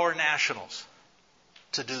empower nationals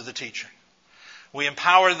to do the teaching. We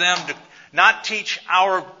empower them to not teach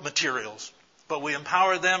our materials, but we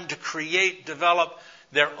empower them to develop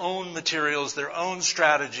their own materials, their own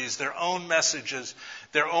strategies, their own messages,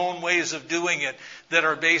 their own ways of doing it that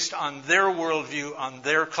are based on their worldview, on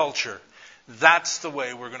their culture. That's the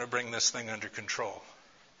way we're going to bring this thing under control.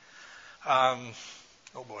 Oh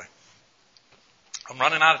boy. I'm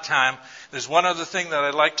running out of time. There's one other thing that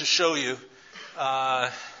I'd like to show you,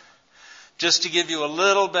 just to give you a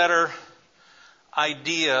little better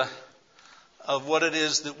idea of what it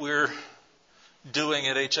is that we're doing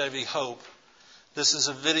at HIV Hope. This is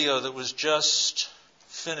a video that was just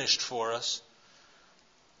finished for us.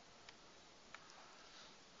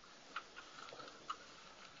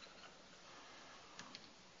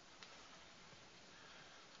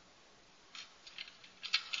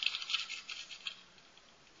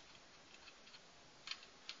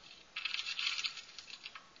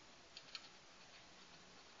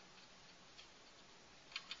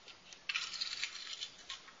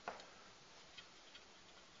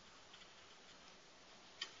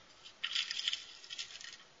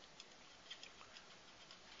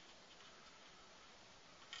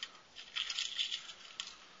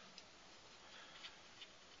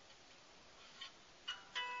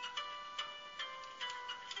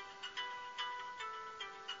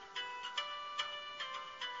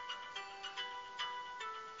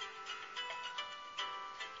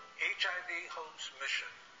 HIV Hope's mission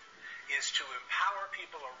is to empower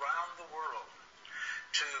people around the world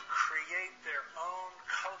to create their own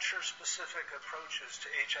culture-specific approaches to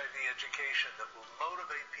HIV education that will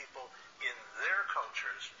motivate people in their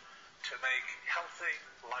cultures to make healthy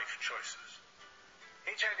life choices.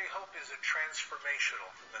 HIV Hope is a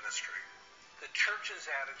transformational ministry. The church's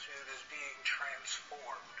attitude is being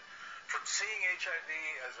transformed from seeing HIV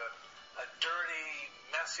as a dirty,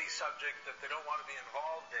 messy subject that they don't want to be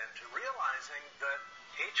involved in to realizing that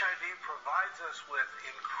HIV provides us with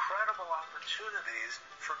incredible opportunities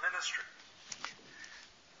for ministry.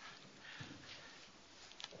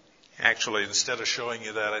 Actually, instead of showing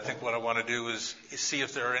you that, I think what I want to do is see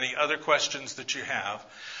if there are any other questions that you have.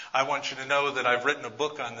 I want you to know that I've written a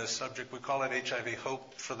book on this subject. We call it HIV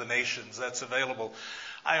Hope for the Nations. That's available.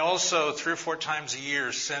 I also, 3 or 4 times a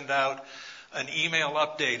year, send out an email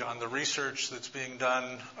update on the research that's being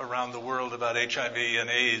done around the world about HIV and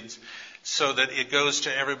AIDS, so that it goes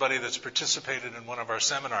to everybody that's participated in one of our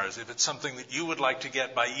seminars. If it's something that you would like to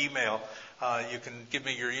get by email, you can give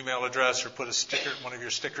me your email address or put a sticker, one of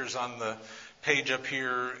your stickers on the page up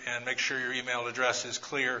here, and make sure your email address is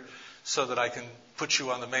clear so that I can put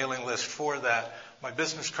you on the mailing list for that. My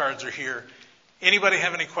business cards are here. Anybody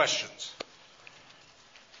have any questions?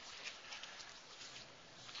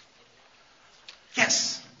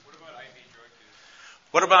 Yes?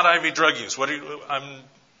 What about IV drug use? What about IV drug use?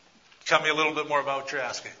 Tell me a little bit more about what you're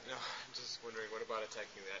asking. No, I'm just wondering, what about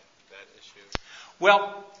attacking that issue?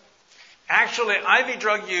 Well, actually, IV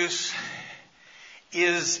drug use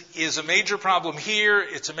is a major problem here.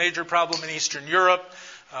 It's a major problem in Eastern Europe.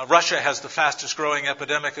 Russia has the fastest growing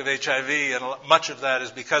epidemic of HIV, and much of that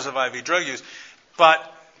is because of IV drug use. But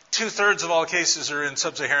 2/3 of all cases are in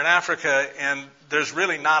sub-Saharan Africa, and there's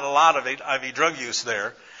really not a lot of IV drug use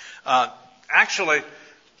there. Actually,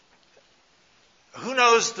 who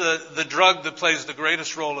knows the drug that plays the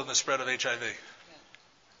greatest role in the spread of HIV?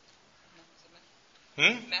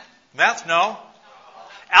 Meth? Meth? No.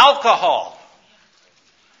 Alcohol.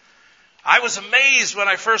 I was amazed when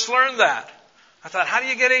I first learned that. I thought, how do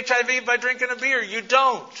you get HIV by drinking a beer? You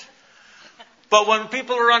don't. But when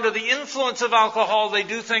people are under the influence of alcohol, they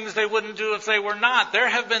do things they wouldn't do if they were not. There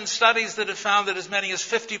have been studies that have found that as many as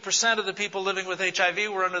 50% of the people living with HIV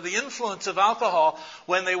were under the influence of alcohol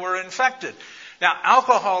when they were infected. Now,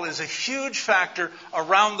 alcohol is a huge factor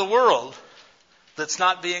around the world that's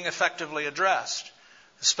not being effectively addressed,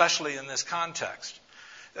 especially in this context.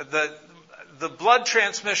 The blood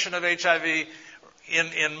transmission of HIV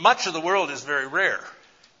in much of the world is very rare.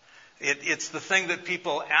 It's the thing that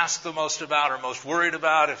people ask the most about or most worried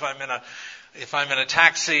about. If I'm in a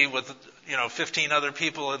taxi with 15 other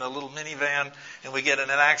people in a little minivan and we get in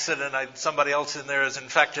an accident and somebody else in there is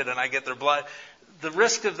infected and I get their blood, the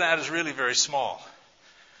risk of that is really very small.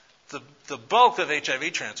 The bulk of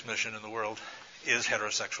HIV transmission in the world is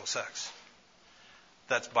heterosexual sex.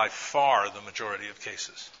 That's by far the majority of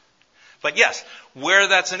cases. But yes, where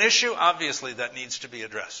that's an issue, obviously that needs to be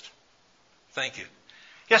addressed. Thank you.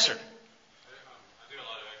 Yes, sir. I do a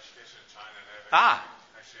lot of education in China, and I have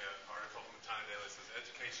actually an article from the China Daily that says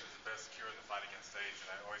education is the best cure in the fight against AIDS.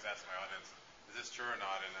 And I always ask my audience, is this true or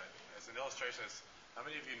not? And as an illustration, how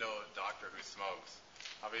many of you know a doctor who smokes?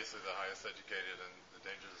 Obviously, the highest educated and the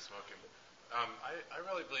dangers of smoking. But I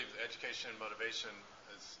really believe that education and motivation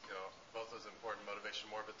is, both as important, motivation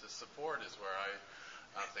more, but the support is where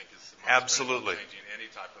I think is the most absolutely changing any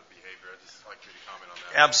type of behavior. I'd just like you to comment on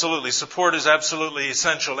that. Absolutely. Support is absolutely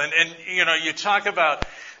essential. And you talk about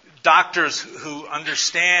doctors who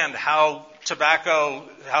understand how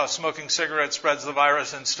smoking cigarettes spreads the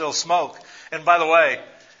virus and still smoke. And by the way,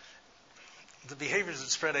 the behaviors that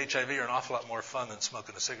spread HIV are an awful lot more fun than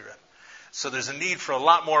smoking a cigarette. So there's a need for a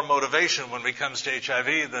lot more motivation when it comes to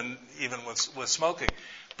HIV than even with smoking.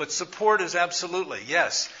 But support is absolutely,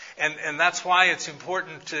 yes. And that's why it's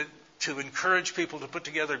important to encourage people to put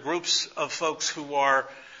together groups of folks who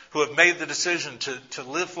have made the decision to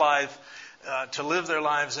live their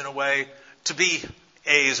lives in a way to be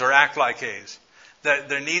A's or act like A's. That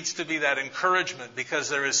there needs to be that encouragement because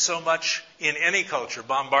there is so much in any culture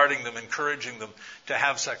bombarding them, encouraging them to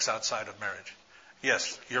have sex outside of marriage.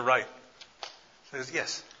 Yes, you're right.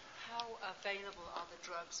 Yes. How available are the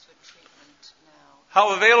drugs for treatment now?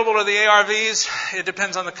 How available are the ARVs? It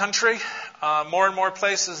depends on the country. More and more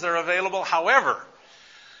places they're available. However,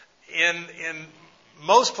 in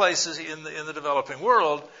most places in the developing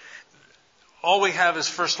world, all we have is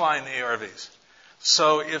first-line ARVs.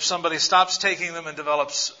 So if somebody stops taking them and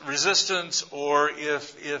develops resistance, or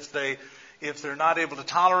if they're not able to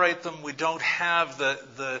tolerate them, we don't have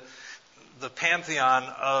the the pantheon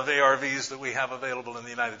of ARVs that we have available in the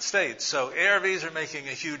United States. So ARVs are making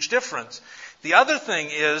a huge difference. The other thing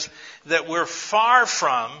is that we're far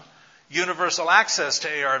from universal access to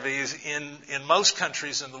ARVs in most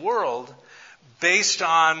countries in the world based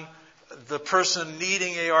on the person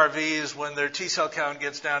needing ARVs when their T-cell count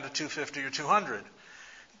gets down to 250 or 200.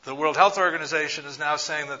 The World Health Organization is now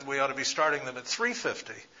saying that we ought to be starting them at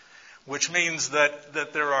 350, which means that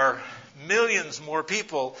there are millions more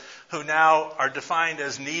people who now are defined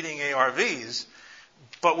as needing ARVs,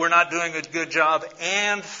 but we're not doing a good job,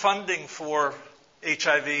 and funding for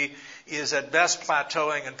HIV is at best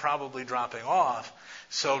plateauing and probably dropping off.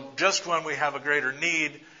 So just when we have a greater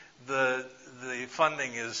need, the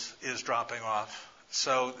funding is dropping off.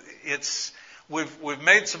 So we've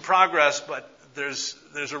made some progress, but there's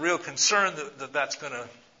a real concern that that's going to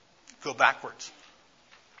go backwards.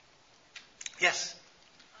 Yes?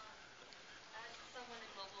 As someone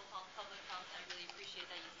in global health, public health, I really appreciate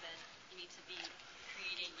that you said you need to be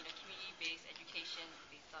creating, community-based education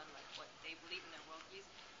based on what they believe in their worldviews.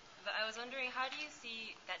 But I was wondering, how do you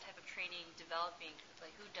see that type of training developing?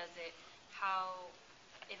 Who does it? How,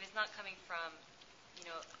 if it's not coming from,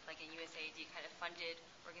 like a USAID kind of funded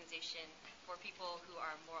organization for people who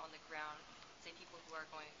are more on the ground, say people who are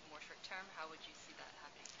going more short term, how would you see that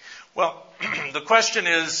happening? Well, the question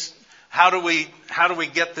is, how do we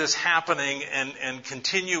get this happening and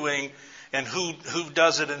continuing, and who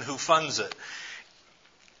does it and who funds it?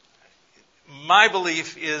 My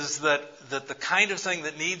belief is that the kind of thing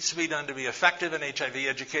that needs to be done to be effective in HIV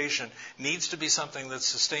education needs to be something that's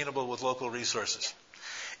sustainable with local resources.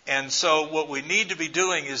 And so what we need to be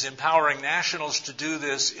doing is empowering nationals to do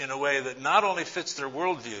this in a way that not only fits their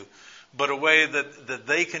worldview, but a way that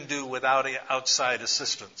they can do without outside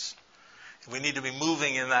assistance. We need to be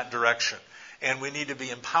moving in that direction. And we need to be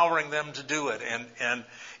empowering them to do it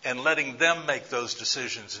and letting them make those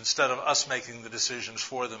decisions instead of us making the decisions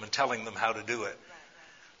for them and telling them how to do it.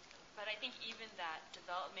 Right. But I think even that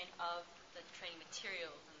development of the training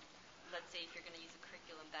materials, and let's say if you're going to use a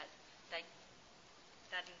curriculum that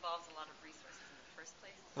involves a lot of resources in the first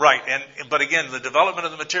place. Right, but again, the development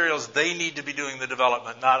of the materials, they need to be doing the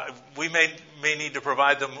development. We may need to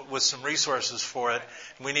provide them with some resources for it.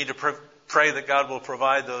 We need to pray that God will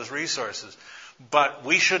provide those resources. But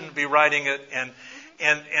we shouldn't be writing it, and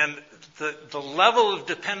the level of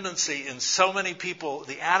dependency in so many people,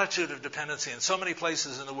 the attitude of dependency in so many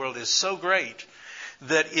places in the world is so great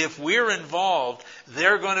that if we're involved,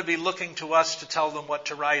 they're going to be looking to us to tell them what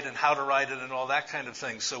to write and how to write it and all that kind of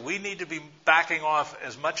thing. So we need to be backing off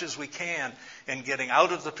as much as we can and getting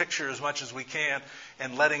out of the picture as much as we can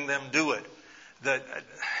and letting them do it.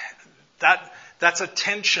 That's a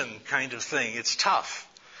tension kind of thing. It's tough.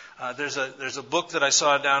 There's a book that I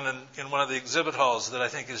saw down in one of the exhibit halls that I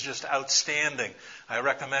think is just outstanding. I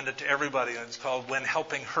recommend it to everybody, and it's called When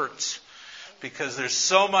Helping Hurts, because there's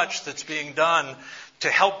so much that's being done to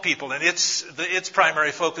help people, and its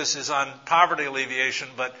primary focus is on poverty alleviation,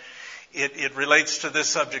 but it relates to this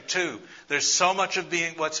subject too. There's so much of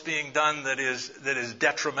what's being done that is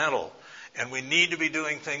detrimental, and we need to be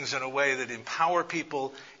doing things in a way that empower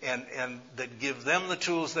people and that give them the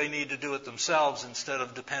tools they need to do it themselves instead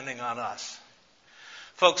of depending on us.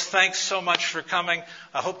 Folks, thanks so much for coming.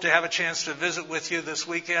 I hope to have a chance to visit with you this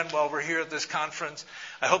weekend while we're here at this conference.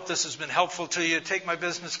 I hope this has been helpful to you. Take my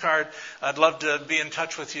business card. I'd love to be in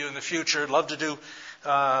touch with you in the future. I'd love to do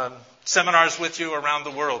seminars with you around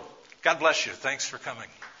the world. God bless you. Thanks for coming.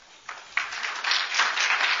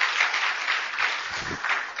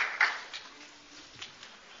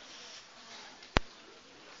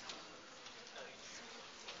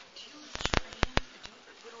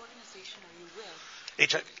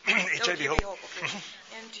 HIV Hope. Okay.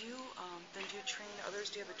 And do you train others?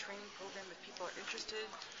 Do you have a training program if people are interested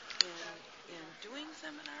in doing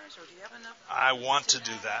seminars, or do you have enough? I want to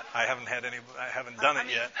do that. I haven't done it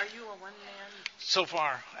yet. Are you a one-man? So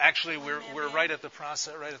far, actually, we're right at the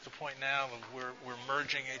process, right at the point now of we're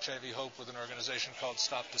merging HIV Hope with an organization called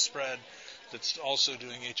Stop the Spread that's also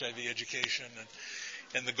doing HIV education,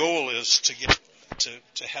 and the goal is to get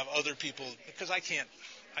to have other people, because I can't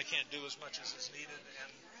do as much as is needed,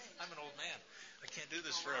 and I'm an old man. I can't do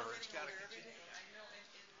this forever. It's got to continue.